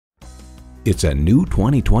It's a new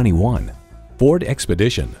 2021 Ford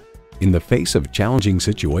Expedition. In the face of challenging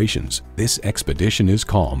situations, this Expedition is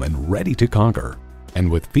calm and ready to conquer. And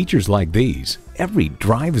with features like these, every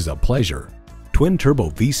drive is a pleasure. Twin-turbo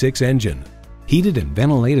V6 engine, heated and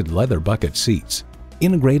ventilated leather bucket seats,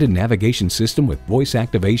 integrated navigation system with voice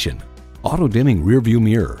activation, auto-dimming rearview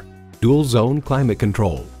mirror, dual-zone climate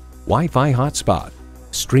control, Wi-Fi hotspot,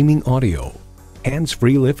 streaming audio,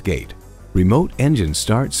 hands-free liftgate, remote engine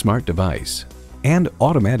start smart device, and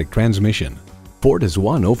automatic transmission. Ford has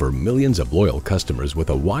won over millions of loyal customers with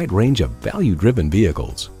a wide range of value-driven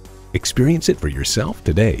vehicles. Experience it for yourself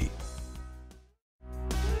today.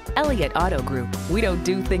 Elliott Auto Group. We don't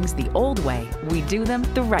do things the old way, we do them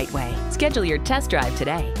the right way. Schedule your test drive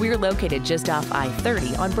today. We're located just off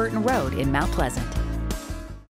I-30 on Burton Road in Mount Pleasant.